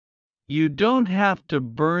You don't have to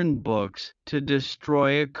burn books to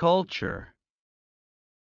destroy a culture.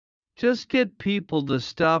 Just get people to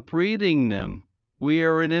stop reading them. We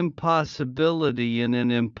are an impossibility in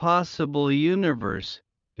an impossible universe.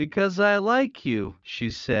 Because I like you, she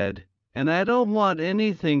said, and I don't want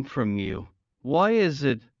anything from you. Why is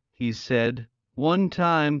it, he said, one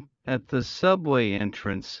time, at the subway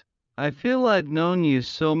entrance, I feel I've known you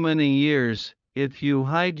so many years. If you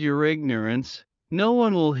hide your ignorance, no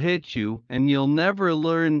one will hit you and you'll never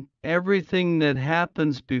learn. Everything that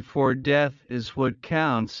happens before death is what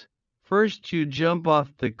counts. First you jump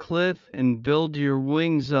off the cliff and build your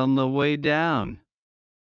wings on the way down.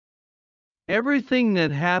 Everything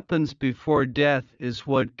that happens before death is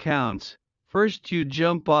what counts. First you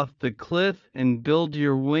jump off the cliff and build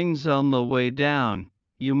your wings on the way down.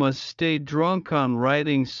 You must stay drunk on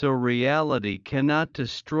writing so reality cannot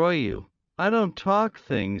destroy you. I don't talk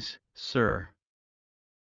things, sir.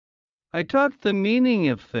 I talk the meaning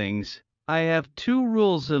of things. I have two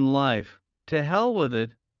rules in life. To hell with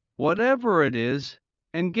it, whatever it is,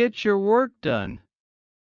 and get your work done.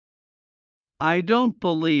 I don't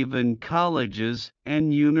believe in colleges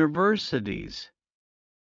and universities.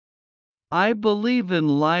 I believe in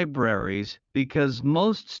libraries because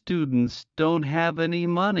most students don't have any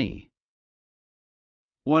money.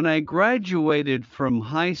 When I graduated from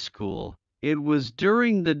high school, it was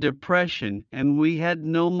during the Depression and we had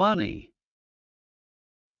no money.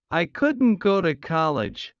 I couldn't go to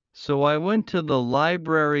college, so I went to the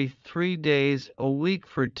library 3 days a week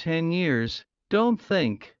for 10 years. Don't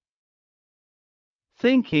think.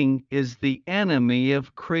 Thinking is the enemy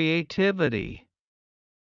of creativity.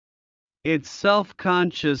 It's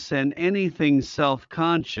self-conscious, and anything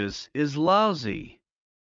self-conscious is lousy.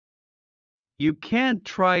 You can't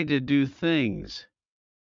try to do things.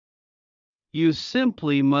 You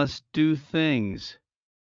simply must do things.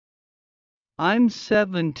 I'm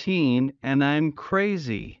 17 and I'm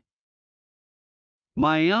crazy.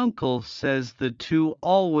 My uncle says the two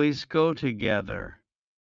always go together.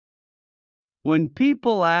 When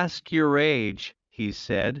people ask your age, he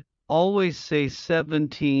said, always say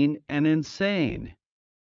 17 and insane.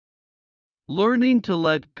 Learning to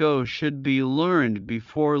let go should be learned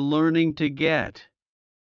before learning to get.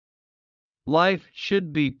 Life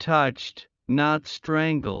should be touched, not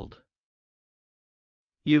strangled.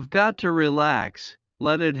 You've got to relax,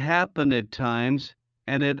 let it happen at times,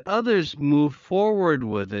 and at others move forward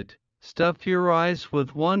with it. Stuff your eyes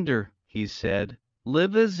with wonder, he said.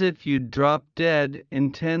 Live as if you'd drop dead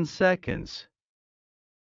in 10 seconds.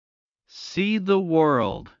 See the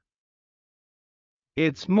world.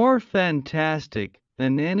 It's more fantastic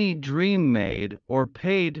than any dream made or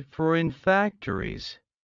paid for in factories.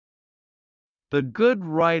 The good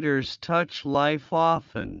writers touch life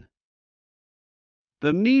often.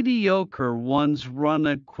 The mediocre ones run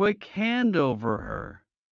a quick hand over her.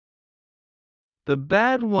 The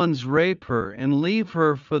bad ones rape her and leave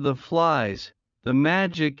her for the flies. The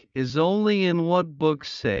magic is only in what books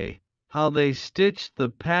say, how they stitch the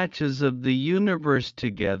patches of the universe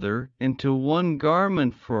together into one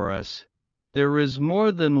garment for us. There is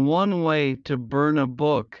more than one way to burn a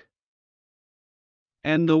book.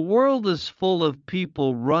 And the world is full of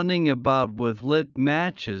people running about with lit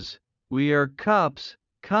matches. We are cups,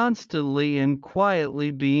 constantly and quietly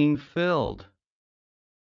being filled.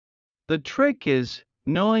 The trick is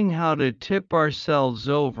knowing how to tip ourselves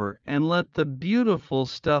over and let the beautiful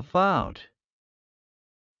stuff out.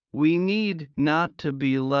 We need not to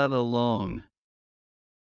be let alone.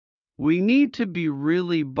 We need to be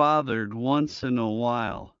really bothered once in a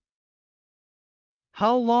while.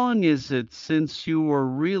 How long is it since you were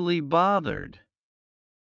really bothered?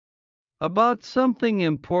 About something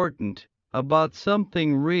important, about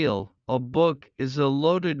something real. A book is a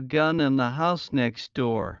loaded gun in the house next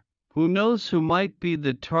door. Who knows who might be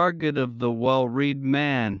the target of the well-read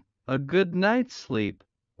man? A good night's sleep,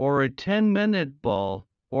 or a 10-minute ball,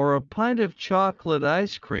 or a pint of chocolate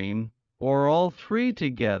ice cream, or all three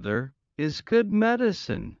together, is good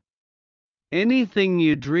medicine. Anything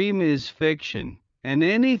you dream is fiction, and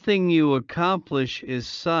anything you accomplish is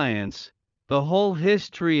science. The whole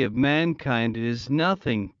history of mankind is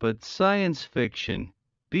nothing but science fiction.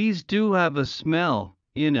 Bees do have a smell,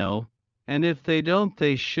 you know, and if they don't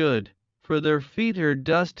they should, for their feet are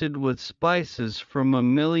dusted with spices from a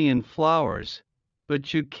million flowers.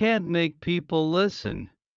 But you can't make people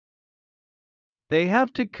listen. They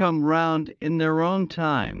have to come round in their own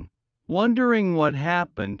time, wondering what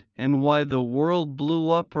happened and why the world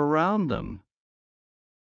blew up around them.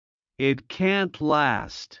 It can't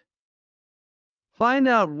last. Find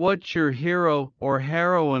out what your hero or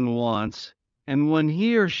heroine wants, and when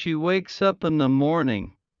he or she wakes up in the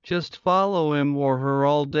morning, just follow him or her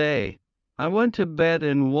all day. I went to bed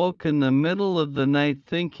and woke in the middle of the night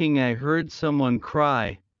thinking I heard someone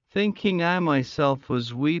cry, thinking I myself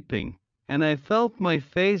was weeping, and I felt my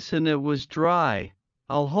face and it was dry.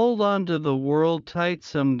 I'll hold on to the world tight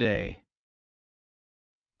someday.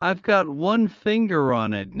 I've got one finger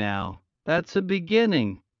on it now, that's a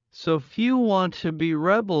beginning, so few want to be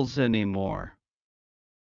rebels anymore.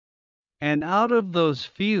 And out of those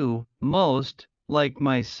few, most, like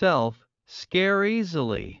myself, scare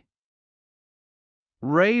easily.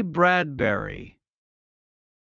 Ray Bradbury.